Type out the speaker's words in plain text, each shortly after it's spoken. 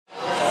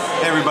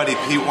everybody,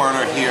 Pete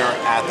Werner here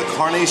at the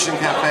Carnation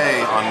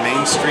Cafe on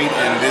Main Street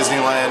in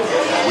Disneyland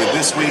with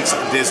this week's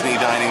Disney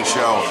Dining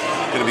Show.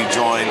 Going to be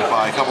joined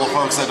by a couple of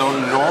folks that don't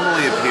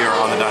normally appear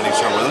on the dining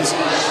show with us.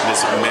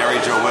 Miss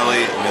Mary Jo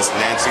Willie, Miss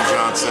Nancy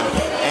Johnson,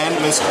 and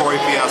Miss Corey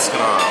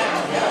Fiascanaro.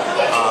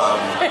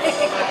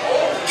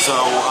 So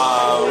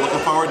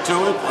looking forward to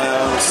it.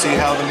 Let's see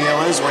how the meal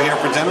is. We're here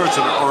for dinner.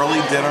 It's an early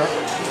dinner.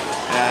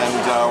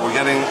 And we're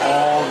getting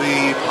all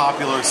the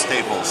popular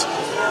staples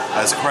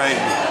as Craig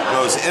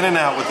goes in and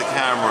out with the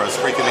camera. It's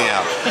freaking me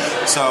out.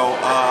 So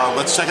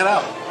let's check it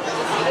out.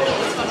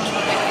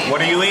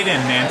 What are you eating,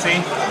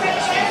 Nancy?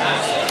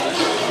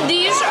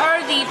 These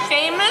are the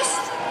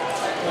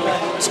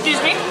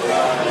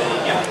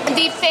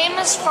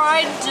famous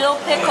fried dill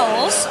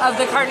pickles of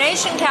the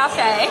Carnation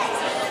Cafe.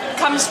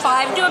 Comes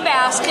 5 to a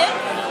basket.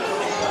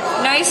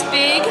 Nice,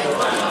 big,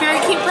 very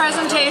cute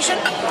presentation.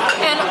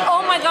 And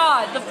oh my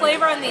god, the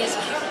flavor on these.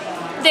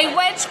 They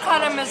wedge cut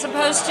them as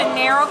opposed to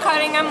narrow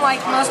cutting them like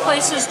most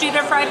places do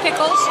their fried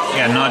pickles.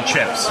 Yeah, not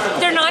chips.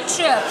 They're not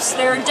chips.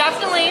 They're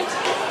definitely...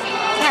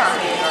 Here.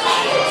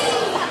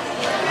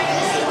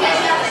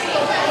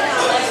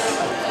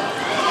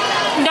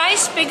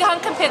 Nice, big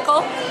hunk of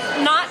pickle.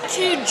 Not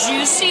too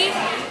juicy,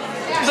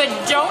 but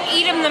don't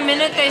eat them the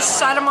minute they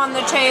set them on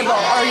the table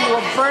or you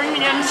will burn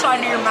the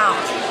inside of your mouth.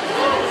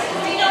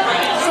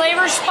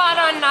 Flavor spot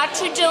on, not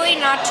too dilly,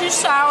 not too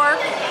sour.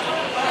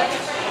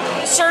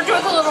 Served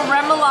with a little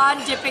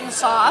remoulade dipping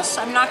sauce.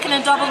 I'm not going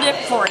to double dip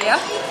for you,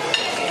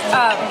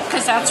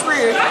 because that's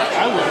rude.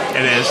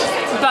 It is.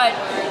 But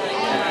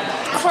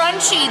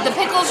crunchy, the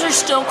pickles are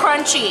still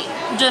crunchy,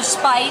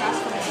 despite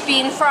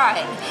being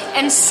fried.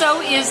 And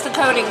so is the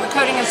coating. The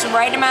coating is the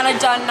right amount of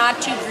done, not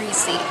too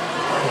greasy.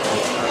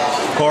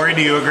 Corey,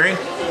 do you agree?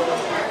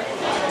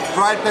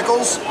 Fried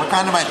pickles are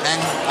kind of my thing.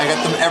 I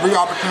get them every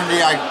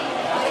opportunity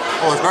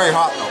Oh, it's very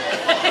hot though.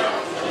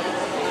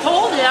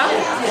 Cold, yeah.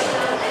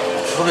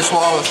 Let me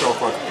swallow this real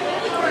quick.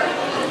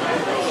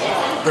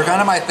 They're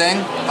kind of my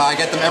thing. I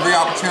get them every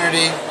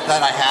opportunity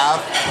that I have.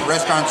 The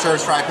restaurant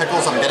serves fried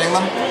pickles, I'm getting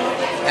them.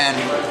 And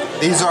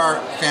these are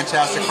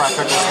fantastic fried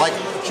pickles. Like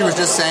she was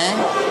just saying,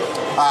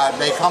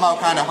 they come out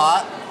kind of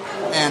hot,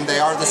 and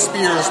they are the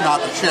spears, not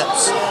the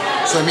chips.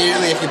 So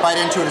immediately if you bite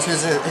into it as soon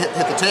as it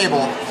hit the table,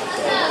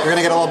 you're going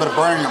to get a little bit of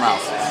burn in your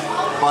mouth.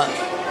 But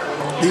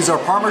these are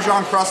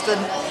Parmesan crusted,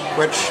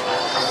 which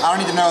I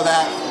don't need to know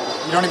that.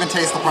 You don't even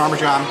taste the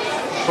Parmesan.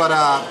 But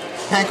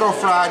panko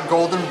fried,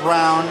 golden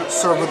brown,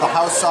 served with the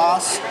house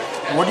sauce.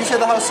 What did you say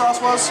the house sauce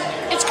was?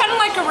 It's kind of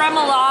like a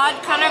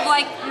remoulade, kind of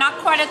like not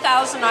quite a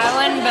Thousand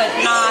Island, but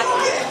not...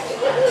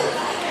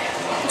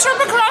 It's sort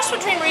of a cross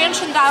between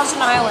Ranch and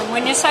Thousand Island,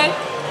 wouldn't you say?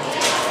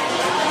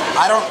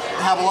 I don't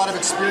have a lot of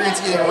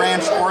experience eating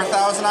Ranch or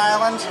Thousand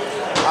Island.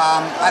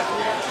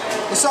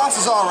 The sauce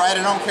is all right.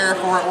 I don't care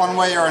for it one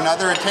way or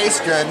another. It tastes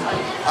good,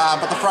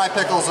 but the fried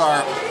pickles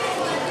are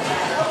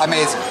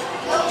amazing.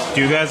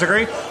 Do you guys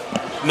agree?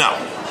 No.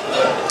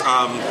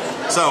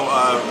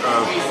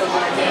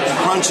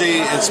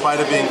 Crunchy in spite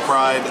of being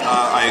fried,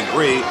 I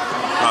agree.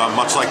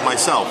 Much like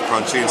myself,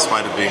 crunchy in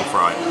spite of being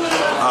fried.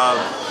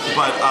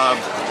 But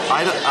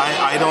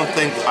I don't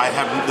think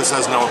this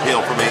has no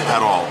appeal for me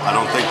at all. I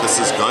don't think this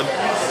is good.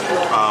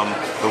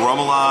 The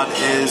remoulade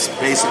is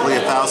basically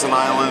a Thousand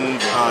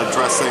Island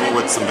dressing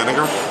with some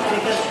vinegar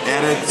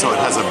added, so it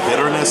has a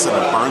bitterness and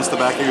it burns the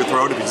back of your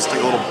throat. If you just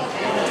take a little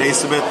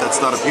taste of it, that's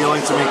not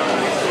appealing to me.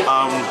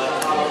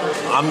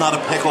 I'm not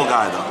a pickle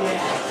guy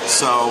though.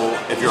 So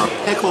if you're a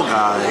pickle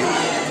guy,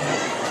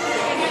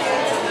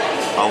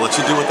 I'll let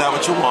you do with that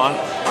what you want.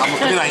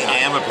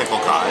 I am a pickle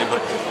guy, but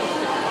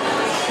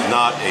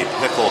not a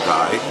pickle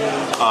guy.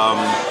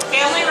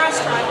 Family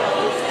restaurant.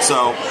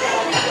 So,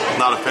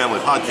 not a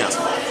family podcast.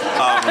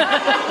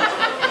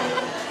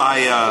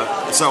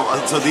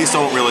 So these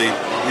don't really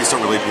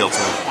appeal to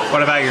me.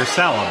 What about your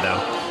salad,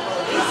 though?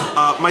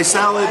 My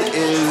salad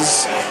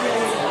is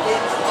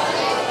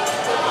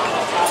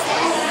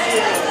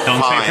Don't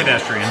fine. say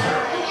pedestrian.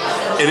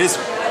 It is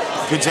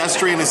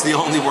pedestrian is the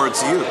only word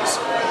to use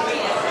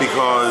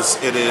because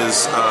it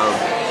is.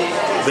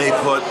 They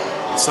put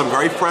some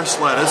very fresh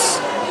lettuce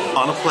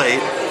on a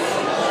plate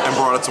and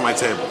brought it to my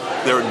table.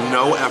 There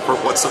no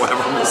effort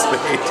whatsoever was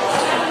made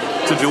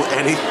to do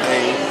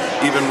anything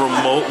even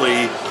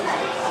remotely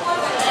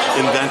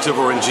inventive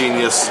or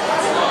ingenious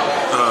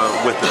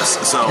with this.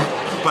 So,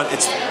 but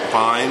it's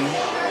fine.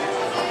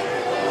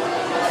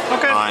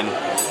 Okay. Fine.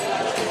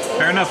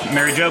 Fair enough.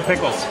 Mary Jo,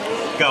 pickles.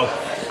 Go.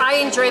 I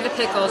enjoy the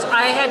pickles.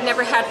 I had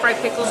never had fried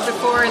pickles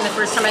before, and the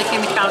first time I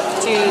came out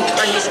to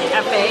Carnation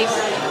Cafe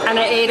and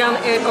I ate them,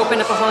 it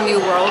opened up a whole new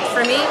world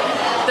for me.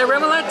 The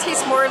remoulade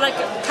tastes more like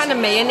kind of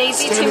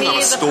mayonnaise-y to me. Standing on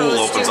a stool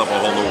opens up a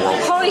whole new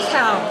world. Holy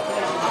cow.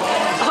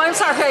 Oh, I'm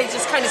sorry, I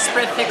just kind of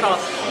spread pickle.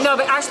 No,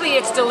 but actually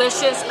it's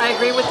delicious. I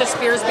agree with the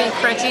spears being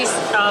crunchy.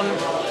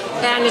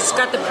 And it's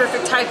got the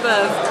perfect type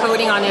of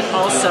coating on it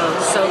also.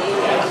 So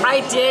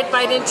I did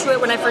bite into it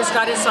when I first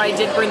got it, so I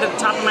did burn the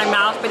top of my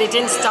mouth, but it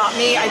didn't stop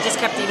me. I just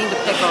kept eating the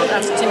pickle.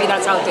 To me,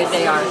 that's how good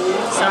they are.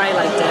 So I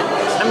liked it.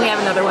 I'm gonna have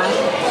another one.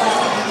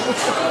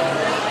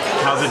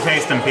 How's it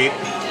tasting, Pete?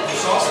 You're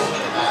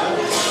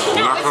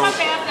No, not it's gonna, not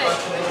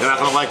bad. you're not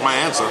gonna like my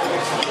answer.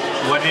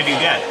 What did you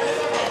get?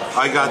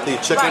 I got the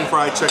chicken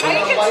fried I chicken.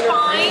 think it's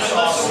fine.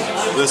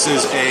 This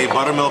is a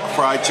buttermilk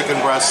fried chicken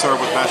breast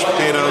served with mashed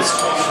potatoes,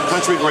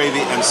 country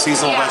gravy, and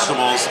seasonal Yeah.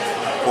 vegetables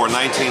for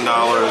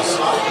 $19.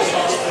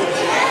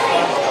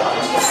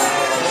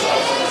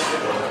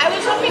 I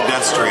was hoping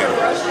Pedestrian.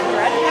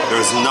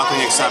 There's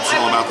nothing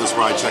exceptional about this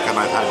fried chicken.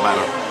 I've had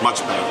better,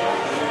 much better.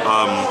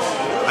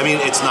 I mean,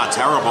 it's not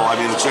terrible. I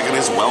mean, the chicken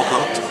is well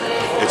cooked.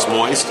 It's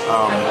moist.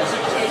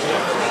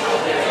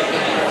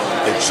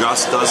 It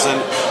just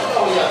doesn't.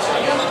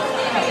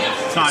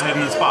 It's not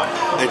hitting the spot.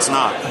 It's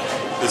not.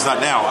 It's not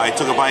now. I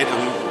took a bite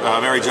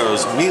of Mary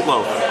Jo's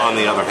meatloaf, on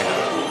the other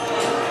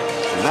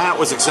hand. That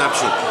was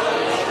exceptional.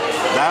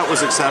 That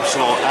was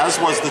exceptional, as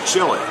was the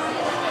chili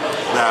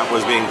that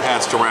was being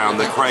passed around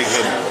that Craig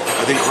had,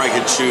 I think Craig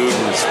had chewed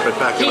and spit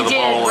back into the did,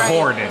 bowl. right.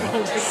 Hoarded.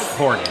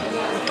 Hoarded.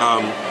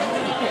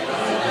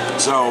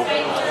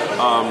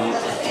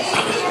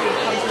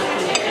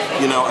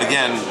 You know,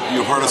 again,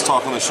 you've heard us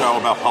talk on the show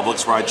about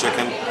Publix fried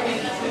chicken.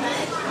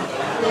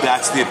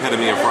 That's the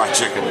epitome of fried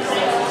chicken.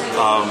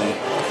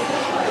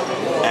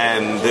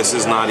 And this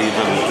is not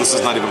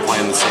even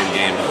playing the same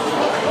game.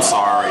 I'm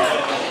sorry.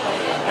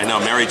 I know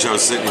Mary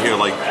Jo's sitting here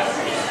like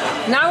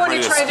Now I want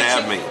ready to to try the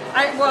stab chicken.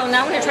 me.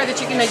 Now I want to try the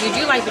chicken that you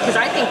do like because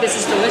I think this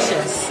is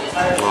delicious.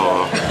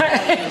 Oh,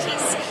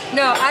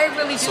 No, I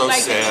really do so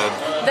like sad.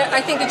 it. I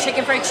think the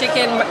chicken fried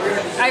chicken.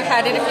 I've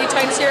had it a few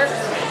times here,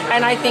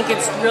 and I think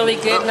it's really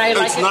good. And I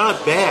like it's it.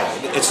 not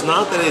bad. It's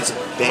not that it's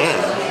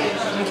bad.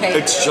 Okay.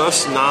 It's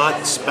just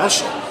not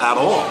special at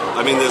all.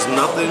 I mean, there's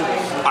nothing.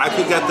 I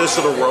could get this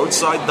at a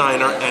roadside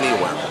diner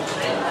anywhere.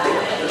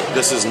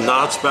 This is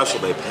not special.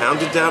 They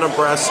pounded down a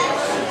breast.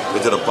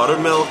 They did a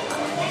buttermilk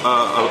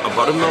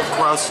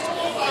crust.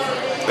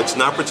 It's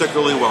not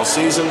particularly well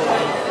seasoned.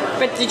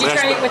 But did you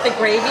try it with the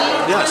gravy?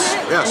 Yes, on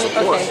it? yes, of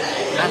course.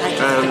 Okay. I like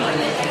it.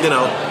 And you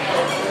know,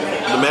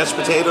 the mashed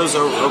potatoes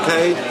are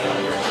okay.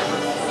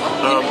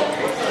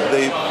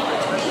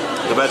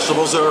 The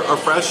vegetables are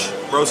fresh,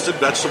 roasted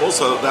vegetables.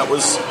 So that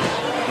was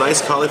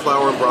nice.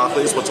 Cauliflower and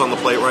broccoli is what's on the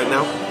plate right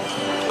now.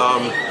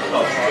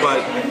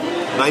 But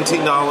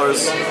 $19.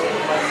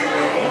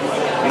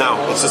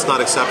 No, it's just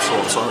not exceptional.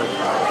 I'm sorry.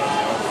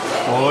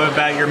 Well, what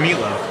about your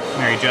meatloaf,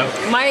 Mary Jo?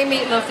 My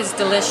meatloaf is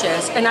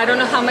delicious, and I don't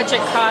know how much it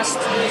costs.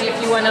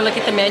 If you want to look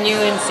at the menu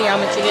and see how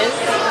much it is.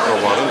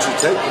 Well, why don't you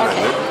take the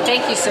menu?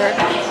 Thank you, sir.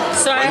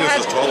 So I Menu's had.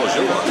 as tall as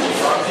you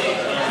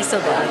are. He's so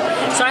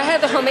good. So I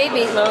had the homemade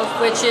meatloaf,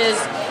 which is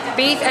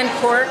beef and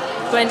pork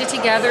blended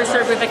together,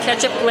 served with a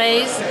ketchup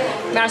glaze,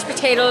 mashed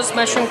potatoes,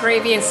 mushroom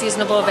gravy, and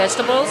seasonal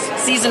vegetables.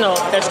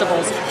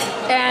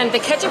 And the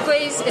ketchup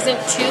glaze isn't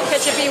too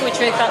ketchupy, which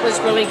I thought was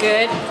really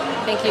good.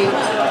 Thank you.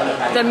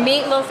 The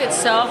meatloaf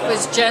itself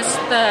was just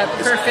the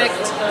perfect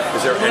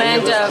Is there any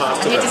blend of this of,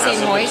 pasta I hate to that say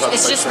hasn't moist, been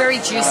it's just touched very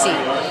juicy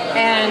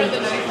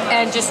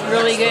and just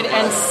really good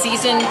and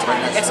seasoned.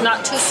 It's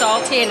not too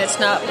salty and it's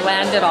not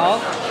bland at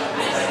all.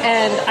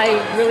 And I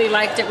really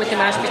liked it with the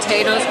mashed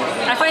potatoes.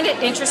 I find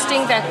it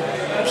interesting that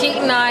Pete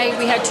and I,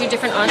 we had two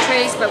different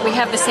entrees, but we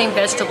have the same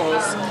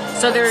vegetables.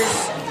 So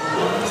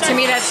to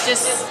me, that's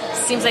just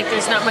seems like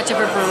there's not much of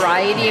a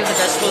variety of the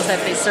vegetables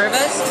that they serve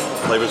us.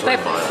 Flavor's very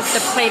But mild. the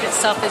plate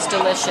itself is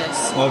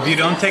delicious. Well, if you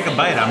don't take a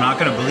bite, I'm not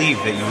going to believe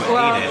that you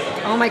ate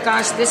it. Oh my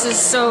gosh, this is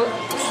so.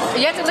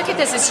 You have to look at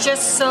this. It's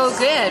just so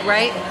good,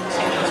 right?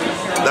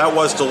 That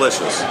was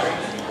delicious.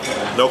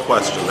 No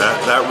question.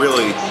 That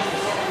really,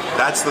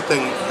 that's the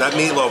thing. That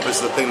meatloaf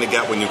is the thing to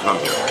get when you come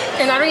here.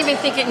 And I don't even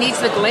think it needs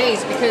the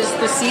glaze because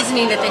the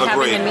seasoning that they have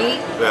Agreed. in the meat,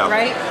 Yeah.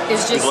 right,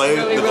 is just The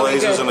really, really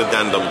glaze good. is an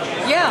addendum.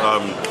 Yeah,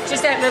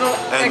 just that little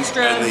And,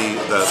 extra. and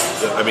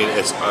I mean,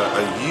 it's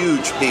a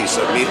huge piece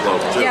of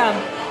meatloaf too. Yeah.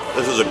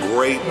 This is a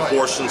great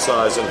portion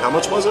size. And how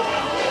much was it?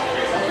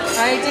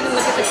 I didn't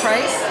look at the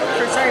price.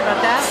 Sorry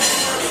about that.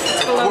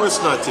 It's Of below.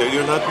 course not, dear.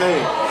 You're not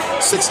paying.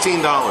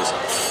 $16.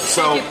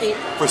 So Thank you, Pete.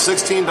 for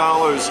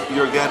 $16,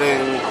 you're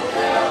getting,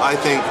 I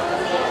think,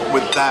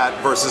 with that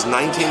versus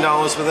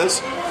 $19 for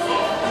this,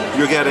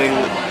 you're getting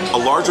a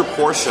larger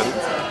portion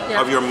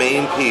of your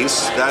main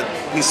piece. That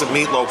piece of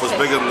meatloaf was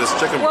bigger than this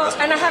chicken Well, breast.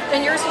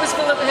 and yours was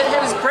full of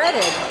it was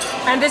breaded,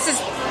 and this is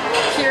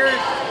pure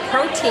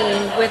protein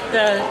with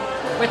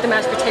the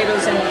mashed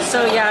potatoes, and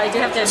so yeah, I do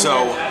have to admit.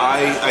 So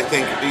I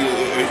think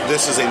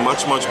this is a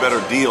much, much better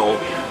deal.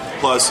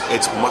 Plus,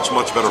 it's much,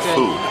 much better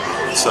food.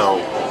 So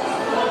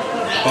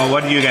Well,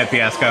 what did you get,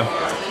 Fiasco?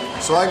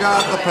 So I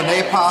got the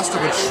penne pasta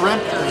with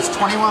shrimp. It was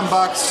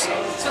 $21.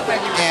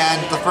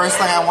 And the first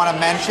thing I want to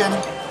mention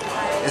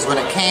is when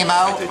it came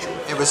out,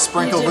 it was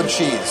sprinkled with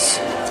cheese.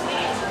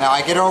 Now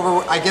I get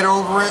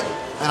over it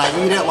and I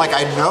eat it like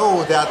I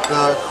know that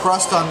the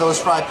crust on those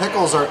fried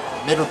pickles are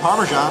made with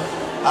Parmesan.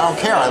 I don't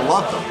care. I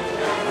love them.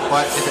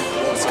 But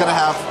if it's going to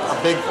have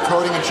a big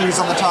coating of cheese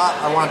on the top,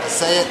 I wanted to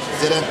say it.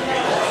 It didn't.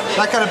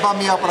 That kind of bummed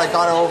me out, but I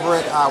got over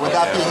it. With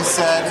that being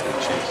said,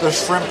 the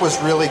shrimp was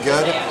really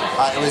good.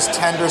 It was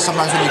tender.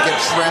 Sometimes when you get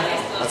shrimp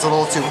That's a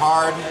little too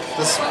hard.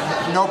 This,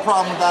 no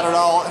problem with that at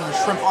all, and the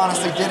shrimp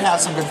honestly did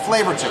have some good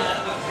flavor to it.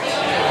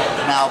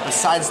 Now,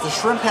 besides the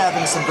shrimp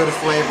having some good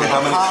flavor,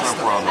 How the many pasta,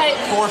 shrimp were on there?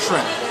 4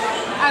 shrimp.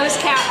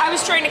 I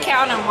was trying to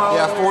count them. While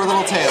Yeah, 4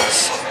 little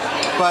tails.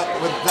 But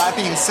with that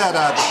being said,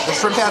 the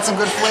shrimp had some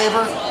good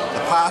flavor.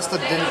 The pasta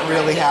didn't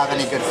really have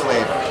any good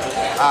flavor.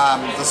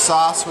 The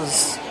sauce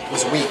was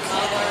weak.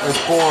 It was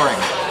boring.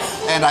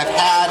 And I've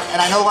had, and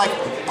I know like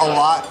a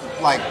lot,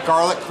 like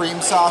garlic cream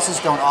sauces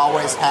don't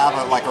always have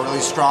a really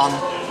strong,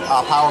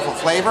 powerful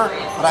flavor.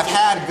 But I've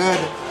had good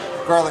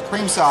garlic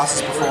cream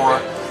sauces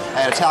before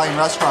at Italian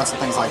restaurants and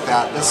things like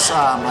that. This,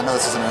 I know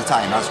this isn't an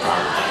Italian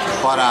restaurant,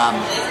 but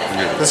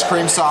this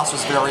cream sauce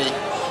was very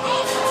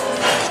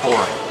poor.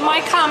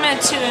 my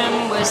comment to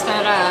him was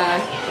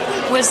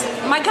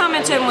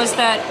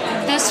that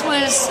this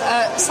was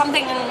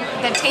something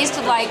that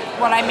tasted like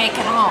what I make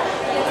at home.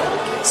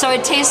 So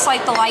it tastes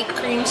like the light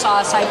cream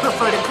sauce I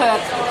prefer to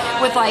cook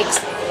with like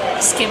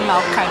skim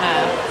milk kind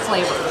of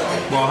flavor.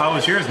 Well, how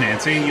was yours,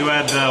 Nancy? You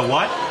had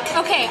what?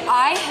 Okay,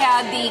 I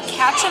had the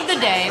catch of the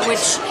day,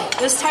 which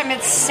this time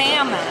it's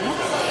salmon,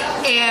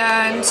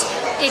 and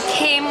it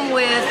came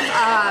with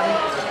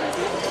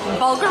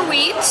bulgur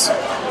wheat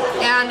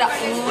and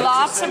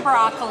lots of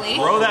broccoli.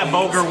 Throw that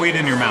bulgur wheat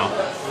in your mouth.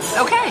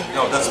 Okay.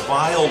 No, that's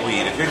vile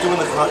weed. If you're doing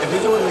the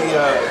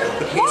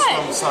piece What?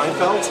 from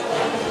Seinfeld,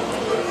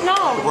 the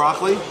No.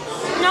 broccoli,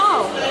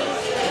 No.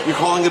 you're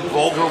calling it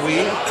vulgar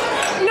weed?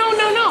 No.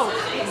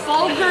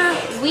 Bulgur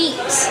wheat.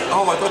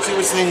 Oh, I thought you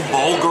were saying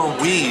vulgar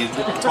weed,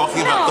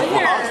 talking about No, the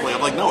here. broccoli.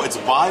 I'm like, no, it's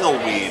vile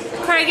weed.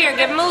 Craig, here,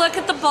 give him a look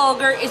at the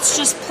bulgur. It's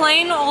just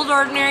plain old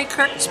ordinary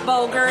cooked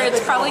bulgur.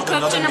 It's probably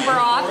cooked in a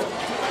broth.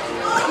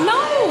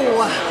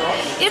 No,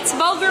 it's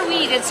bulgur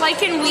wheat. It's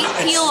like in wheat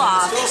It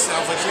pilaf. still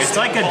sounds like she's It's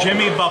like a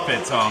Jimmy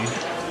Buffett song.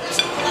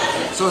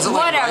 So is it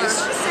like Whatever.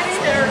 rice?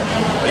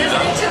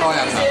 Oh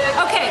yeah.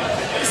 No. Okay,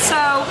 so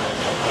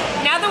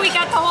now that we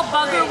got the whole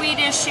bulgur wheat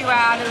issue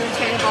out of the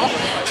table,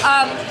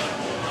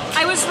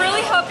 I was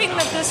really hoping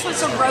that this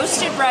was a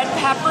roasted red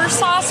pepper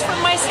sauce for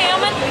my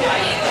salmon.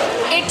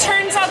 It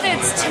turns out that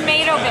it's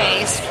tomato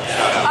based.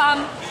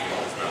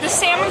 The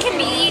salmon can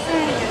be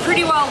eaten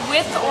pretty well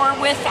with or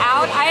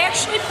without. I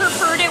actually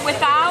preferred it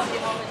without.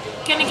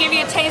 Gonna give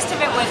you a taste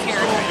of it with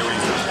here.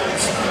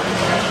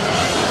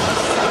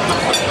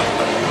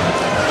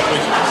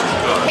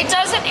 It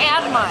doesn't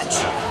add much.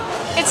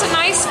 It's a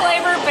nice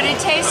flavor, but it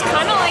tastes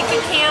kind of like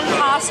a canned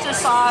pasta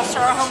sauce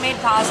or a homemade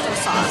pasta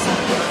sauce.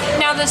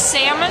 Now the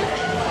salmon,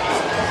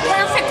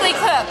 perfectly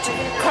cooked,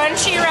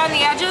 crunchy around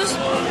the edges.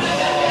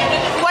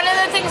 One of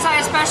the things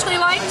I especially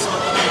liked,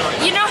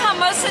 you know how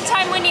most of the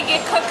time when you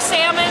get cooked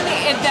salmon,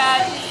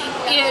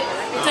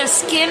 the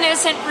skin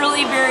isn't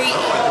really very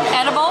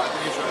edible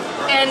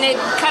and it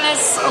kind of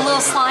is a little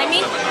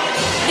slimy.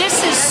 This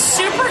is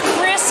super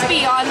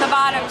crispy on the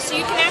bottom, so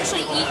you can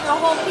actually eat your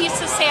whole piece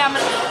of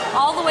salmon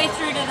all the way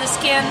through to the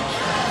skin.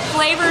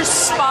 Flavor's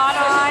spot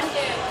on.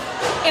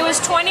 It was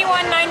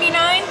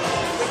 $21.99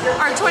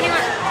 or $21.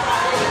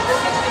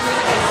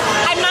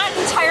 I'm not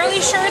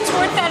entirely sure it's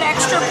worth that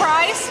extra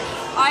price.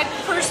 I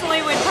personally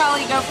would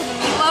probably go for the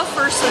meatloaf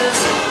versus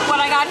what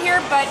I got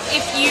here, but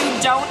if you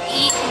don't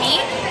eat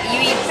meat,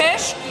 you eat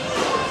fish,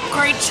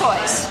 great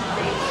choice.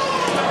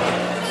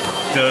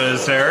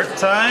 Dessert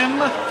time?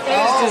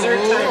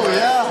 Oh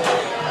yeah.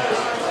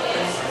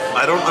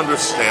 I don't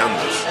understand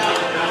this.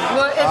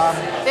 Well,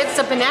 it's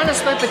a banana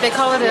split, but they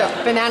call it a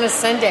banana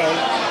sundae.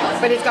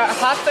 But it's got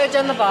hot fudge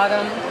on the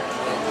bottom,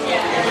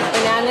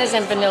 bananas,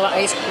 and vanilla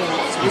ice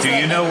cream. Do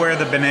you know where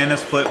the banana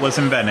split was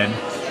invented?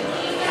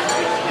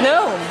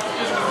 No.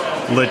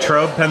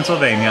 Latrobe,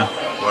 Pennsylvania.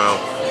 Wow.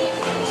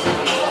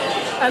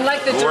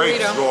 Unlike the Great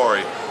Dorito.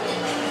 story.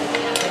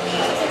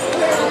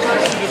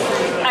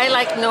 I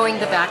like knowing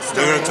the They're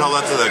backstory. going to tell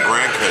that to their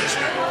grandkids.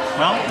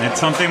 Well, it's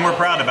something we're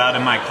proud about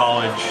in my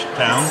college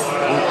town.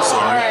 Oops,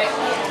 All sorry. right.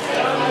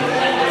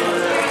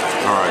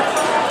 All right.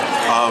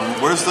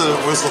 Where's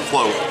the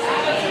float?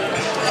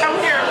 Come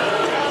here.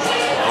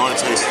 I want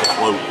to taste the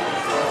float.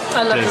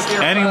 I love Does the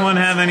beer anyone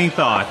floats. have any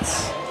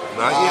thoughts?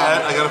 Not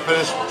yet. I got to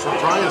finish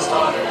trying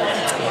stuff.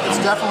 It's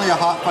definitely a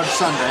hot fudge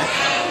sundae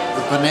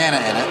with banana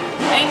in it,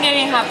 I ain't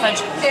getting hot fudge.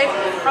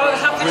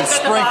 Hot fudge with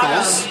at the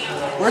bottom.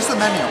 sprinkles. Where's the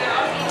menu?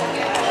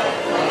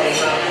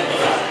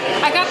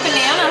 I got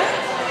banana.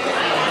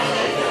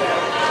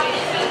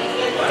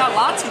 Got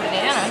lots of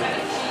banana.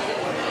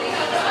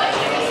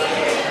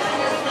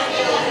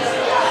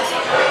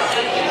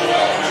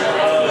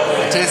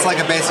 It tastes like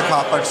a basic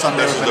hot fudge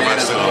sundae This with is the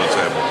best bananas. thing on the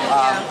table.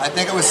 I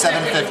think it was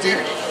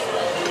 $7.50.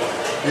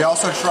 We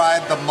also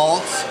tried the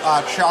malt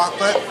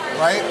chocolate,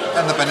 right,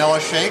 and the vanilla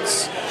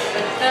shakes.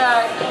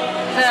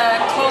 The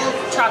cold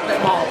chocolate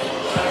malt.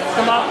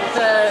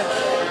 The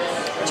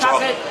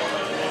chocolate.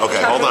 Okay,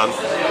 hold on.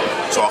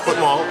 Chocolate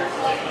malt,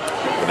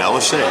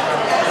 vanilla shake,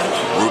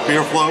 root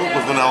beer float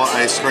with vanilla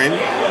ice cream,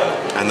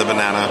 and the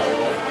banana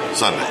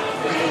sundae.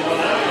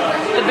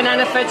 The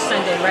banana fudge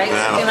sundae, right?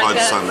 Banana You like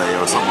fudge that? sundae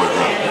or something like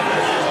that.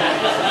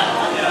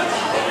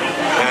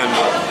 And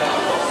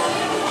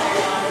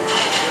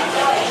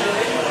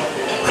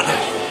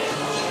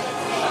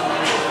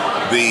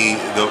the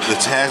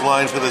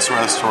tagline for this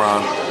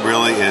restaurant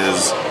really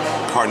is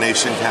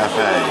Carnation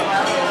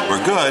Cafe.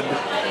 We're good,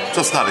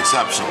 just not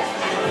exceptional.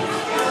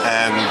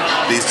 And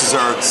these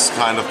desserts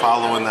kind of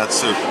follow in that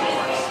suit.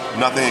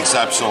 Nothing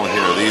exceptional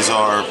here. These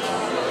are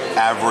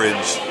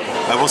average.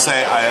 I will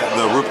say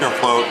the root beer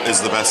float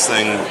is the best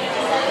thing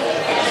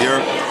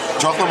here.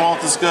 Chocolate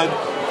malt is good.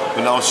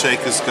 Vanilla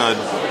shake is good.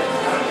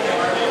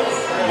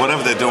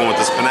 Whatever they're doing with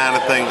this banana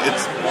thing,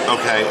 it's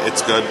okay.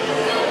 It's good.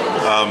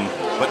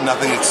 But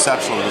nothing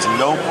exceptional. There was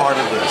no part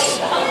of this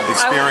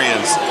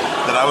experience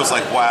that I was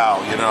like,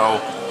 wow,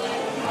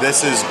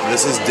 this is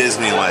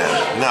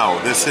Disneyland. No,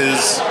 this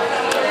is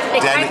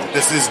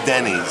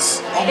Denny's.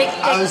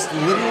 I was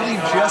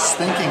literally just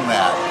thinking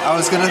that. I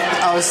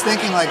was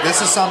thinking like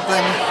this is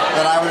something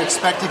that I would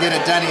expect to get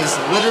at Denny's.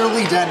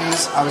 Literally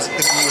Denny's. I was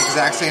thinking the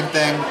exact same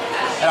thing.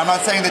 And I'm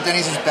not saying that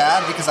Denny's is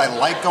bad because I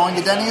like going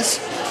to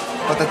Denny's,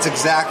 but that's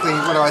exactly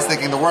what I was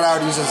thinking. The word I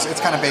would use is it's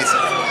kind of basic.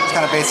 It's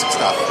kind of basic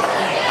stuff.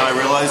 And I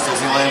realize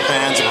Disneyland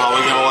fans are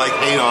probably going to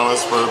hate on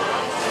us for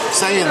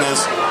saying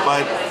this,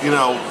 but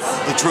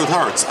the truth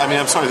hurts. I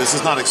mean, I'm sorry, this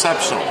is not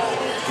exceptional.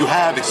 You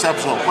have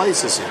exceptional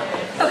places here.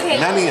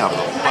 Okay. Many of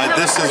them, but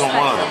this isn't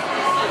one of them.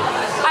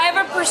 I have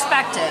a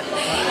perspective.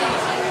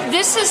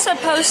 This is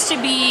supposed to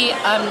be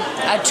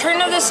a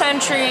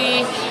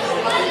turn-of-the-century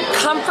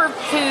comfort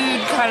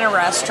food kind of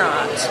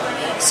restaurant.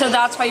 So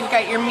that's why you've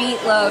got your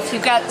meatloaf,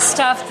 you've got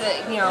stuff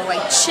that,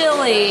 like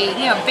chili,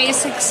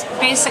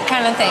 basic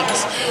kind of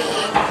things.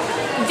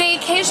 They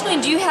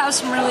occasionally do have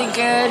some really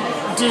good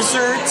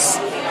desserts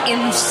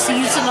in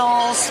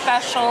seasonal,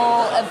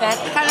 special event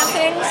kind of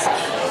things.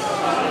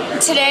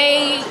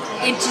 Today,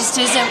 it just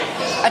isn't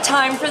a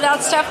time for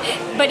that stuff.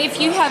 But if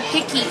you have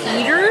picky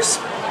eaters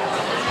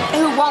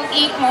who won't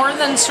eat more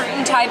than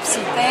certain types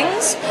of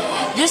things,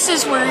 this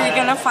is where you're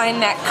going to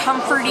find that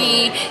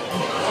comforty,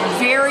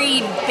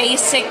 very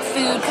basic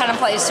food kind of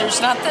place.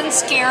 There's nothing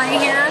scary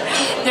here.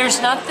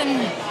 There's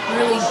nothing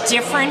really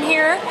different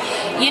here.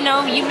 You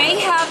may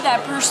have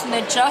that person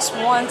that just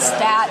wants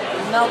that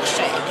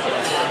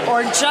milkshake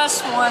or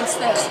just wants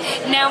this.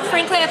 Now,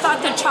 frankly, I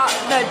thought the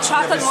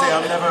chocolate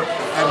malt...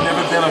 I've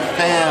never been a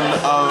fan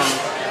of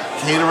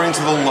catering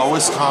to the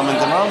lowest common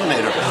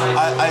denominator.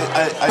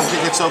 I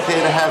think it's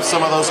okay to have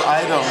some of those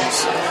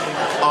items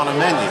on a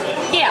menu.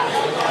 Yeah.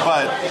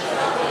 But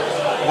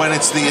when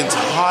it's the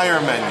entire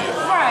menu,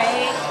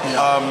 right,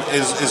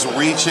 is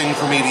reaching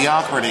for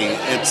mediocrity.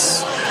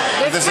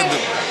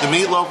 The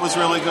meatloaf was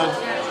really good.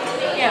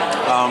 Yeah.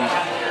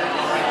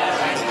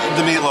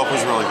 The meatloaf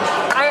was really good.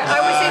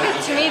 I would say that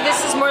to me,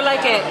 this is more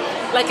like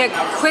a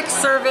quick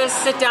service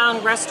sit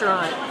down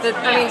restaurant. The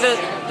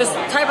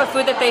type of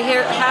food that they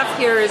have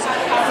here is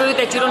food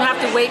that you don't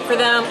have to wait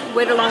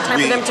a long time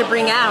for them to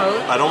bring out.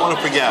 I don't want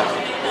to forget.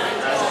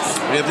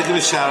 We have to give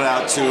a shout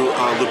out to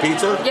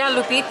Lupita. Yeah,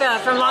 Lupita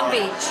from Long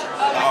Beach.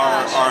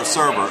 Our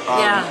server,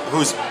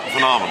 who's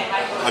phenomenal.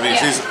 I mean,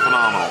 she's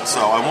phenomenal.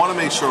 So I want to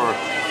make sure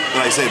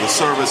that I say the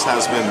service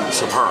has been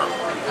superb.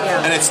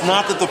 Yeah. And it's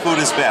not that the food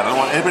is bad. I don't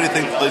want anybody to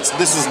think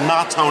this is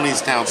not Tony's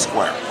Town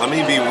Square. Let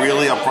me be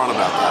really upfront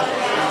about that.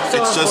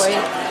 It's just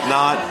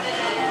not.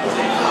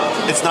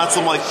 It's not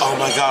some like, oh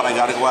my God, I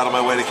got to go out of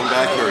my way to come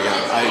back here again.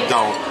 I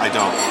don't.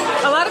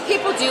 A lot of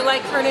people do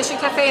like Carnation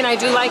Cafe, and I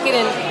do like it.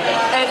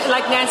 And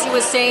like Nancy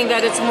was saying,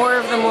 that it's more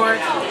of the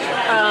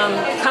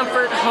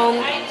comfort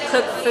home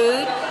cooked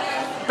food.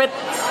 But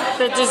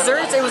the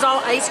desserts, it was all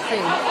ice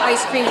cream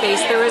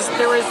based. There was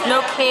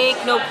no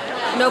cake, no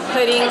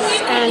puddings,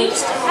 and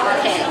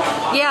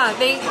yeah,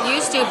 they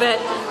used to. But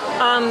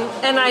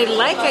and I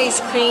like ice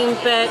cream,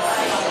 but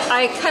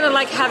I kind of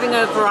like having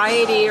a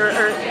variety or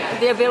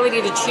the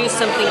ability to choose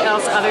something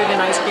else other than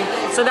ice cream.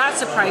 So that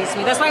surprised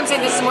me. That's why I'm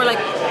saying this is more like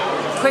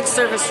quick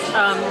service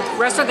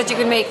restaurant that you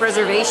can make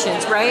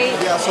reservations, right?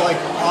 Yeah. So like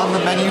on the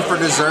menu for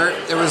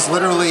dessert, there was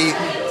literally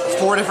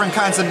 4 different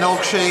kinds of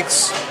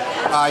milkshakes.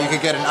 You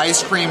could get an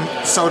ice cream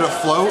soda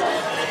float,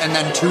 and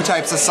then 2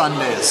 types of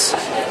sundaes.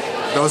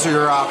 Those are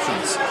your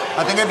options.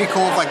 I think it'd be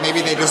cool if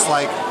maybe they just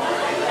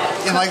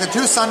and the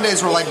 2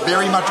 sundaes were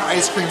very much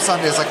ice cream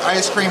sundaes, like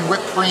ice cream,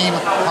 whipped cream,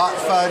 hot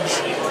fudge,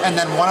 and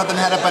then one of them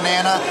had a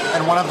banana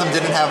and one of them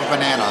didn't have a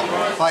banana.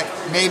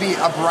 Maybe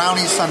a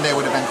brownie sundae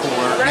would have been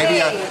cooler. Right.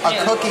 Maybe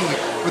a cookie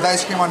with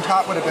ice cream on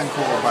top would have been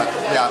cooler. But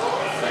yeah.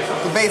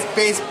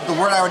 The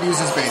word I would use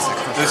is basic.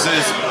 For This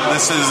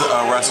is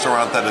a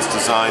restaurant that is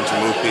designed to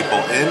move people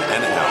in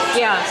and out.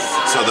 Yes.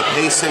 So the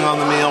pacing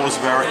on the meal was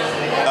very.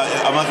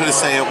 I'm not going to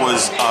say it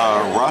was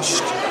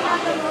rushed,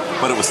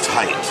 but it was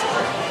tight.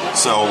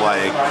 So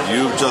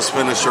you've just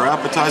finished your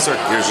appetizer.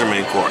 Here's your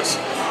main course.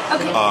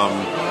 Okay.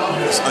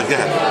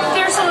 again.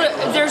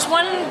 There's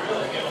one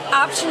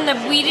option that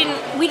we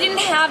didn't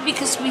have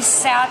because we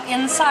sat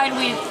inside.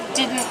 We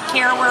didn't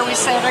care where we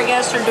sat, I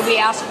guess, or did we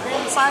ask for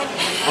inside?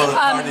 Well, the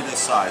party this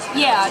size.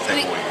 Yeah,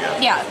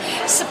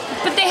 So,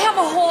 but they have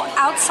a whole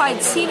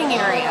outside seating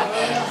area.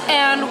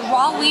 And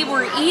while we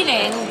were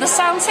eating, the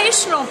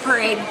Sensational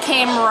Parade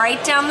came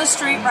right down the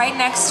street, right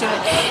next to it.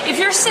 If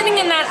you're sitting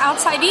in that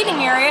outside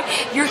eating area,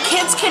 your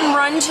kids can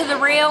run to the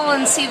rail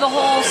and see the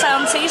whole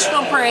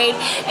Sensational Parade,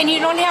 and you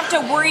don't have to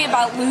worry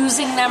about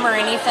losing them or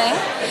anything.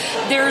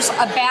 There's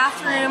a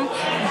bathroom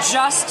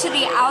just to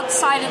the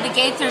outside of the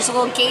gate. There's a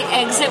little gate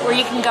exit where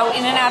you can go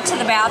in and out to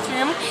the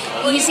bathroom.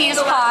 Easy as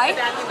pie.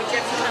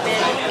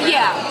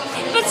 Yeah,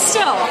 but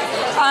still,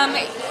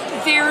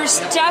 there's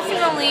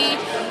definitely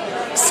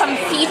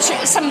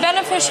some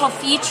beneficial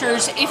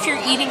features if you're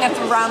eating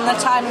around the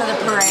time of the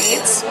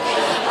parades.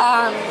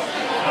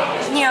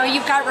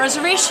 You've got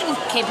reservation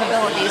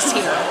capabilities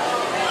here.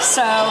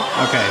 So.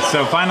 Okay,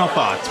 so final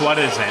thoughts. What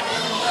is it?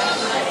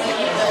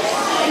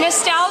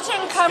 Nostalgia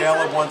and comfort.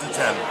 Scale of 1 to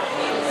 10.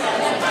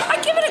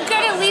 I'd give it a good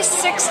at least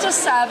 6 to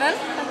 7.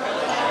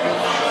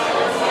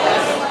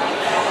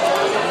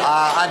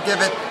 I'd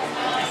give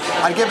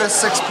it a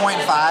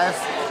 6.5.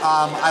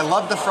 I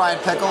love the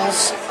fried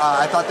pickles.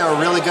 I thought they were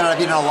really good. I've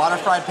eaten a lot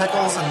of fried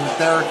pickles, and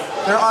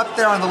they're up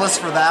there on the list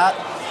for that.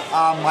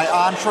 My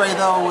entree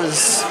though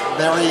was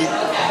very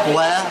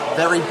blah,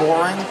 very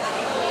boring.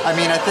 I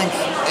mean, I think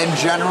in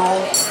general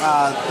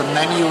the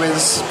menu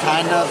is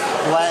kind of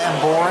blah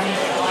and boring,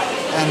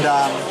 and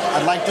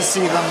I'd like to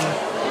see them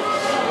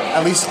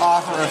at least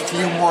offer a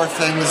few more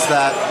things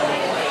that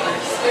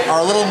are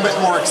a little bit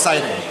more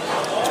exciting.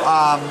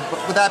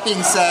 But with that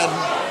being said,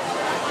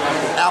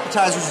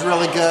 appetizers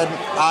really good,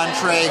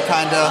 entree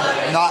kind of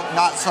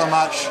not so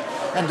much,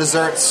 and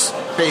desserts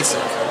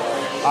basic.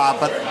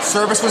 But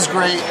service was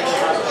great.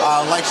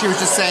 Like she was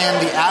just saying,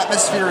 the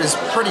atmosphere is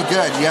pretty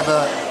good. You have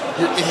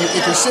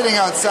if you're sitting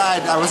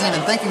outside, I wasn't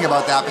even thinking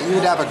about that, but you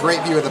would have a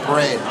great view of the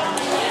parade.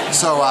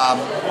 So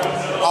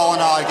all in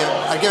all,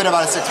 I'd give it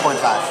about a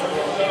 6.5.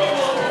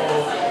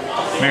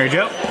 Mary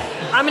Jo?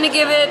 I'm going to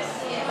give it,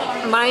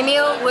 my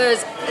meal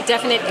was a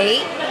definite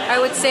 8, I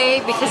would say,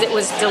 because it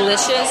was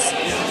delicious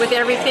with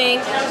everything.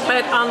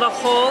 But on the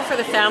whole, for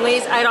the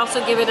families, I'd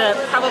also give it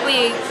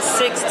probably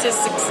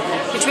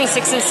between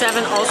 6 and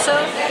 7 also.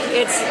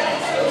 It's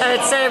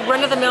a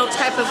run-of-the-mill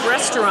type of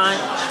restaurant,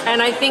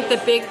 and I think the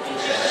big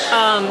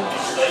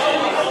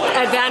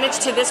advantage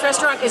to this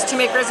restaurant is to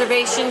make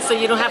reservations so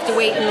you don't have to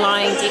wait in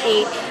line to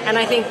eat, and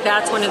I think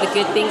that's one of the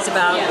good things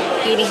about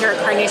eating here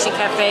at Carnation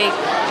Cafe.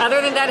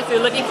 Other than that, if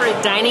you're looking for a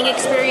dining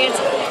experience,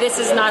 this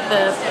is not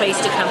the place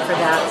to come for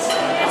that.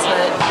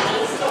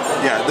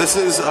 Yeah, this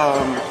is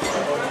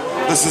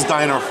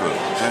diner food,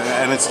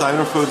 and it's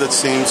diner food that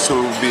seems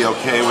to be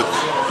okay with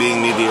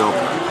being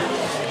mediocre.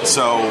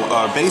 So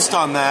based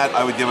on that,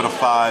 I would give it a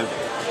 5.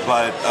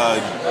 But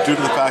due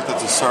to the fact that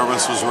the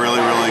service was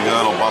really, really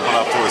good, I'll bump it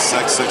up to a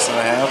 6,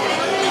 6.5.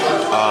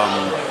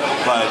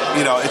 But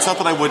it's not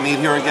that I wouldn't eat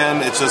here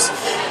again. It's just,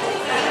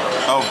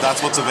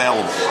 that's what's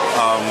available,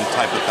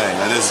 type of thing.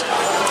 That is,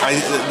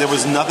 there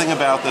was nothing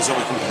about this that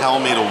would compel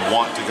me to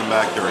want to come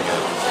back here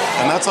again,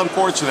 and that's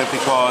unfortunate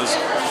because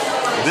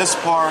this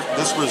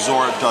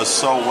resort does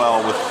so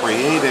well with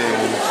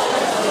creating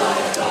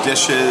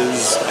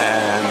dishes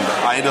and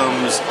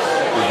items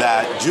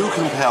that do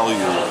compel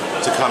you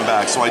to come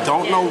back. So I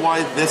don't know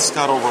why this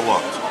got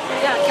overlooked.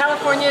 Yeah,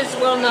 California is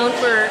well known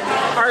for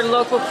our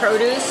local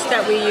produce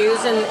that we use,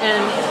 and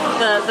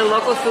the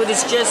local food is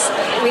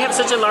we have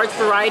such a large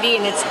variety,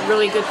 and it's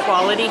really good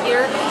quality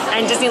here.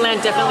 And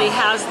Disneyland definitely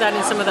has that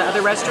in some of the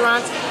other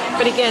restaurants.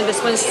 But again,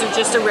 this one's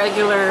just a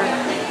regular,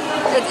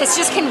 it's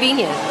just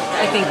convenient.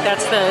 I think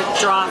that's the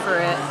draw for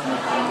it.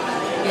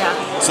 Yeah.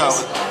 So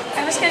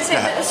I was going to say,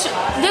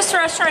 this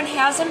restaurant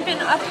hasn't been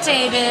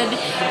updated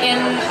in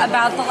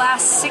about the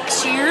last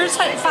 6 years,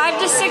 5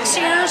 to 6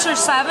 years or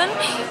 7.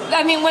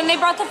 I mean, when they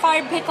brought the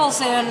fried pickles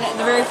in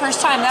the very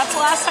first time, that's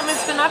the last time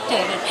it's been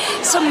updated.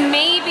 So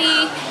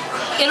maybe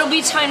it'll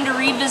be time to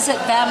revisit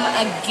them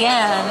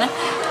again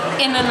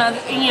in another,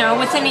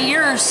 within a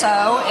year or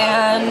so,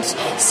 and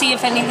see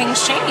if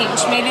anything's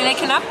changed. Maybe they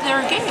can up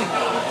their game.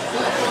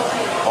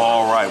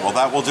 all right, well,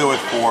 that will do it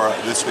for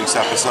this week's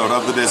episode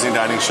of the Disney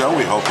Dining Show.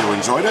 We hope you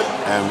enjoyed it,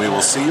 and we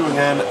will see you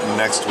again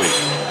next week.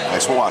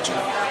 Thanks for watching.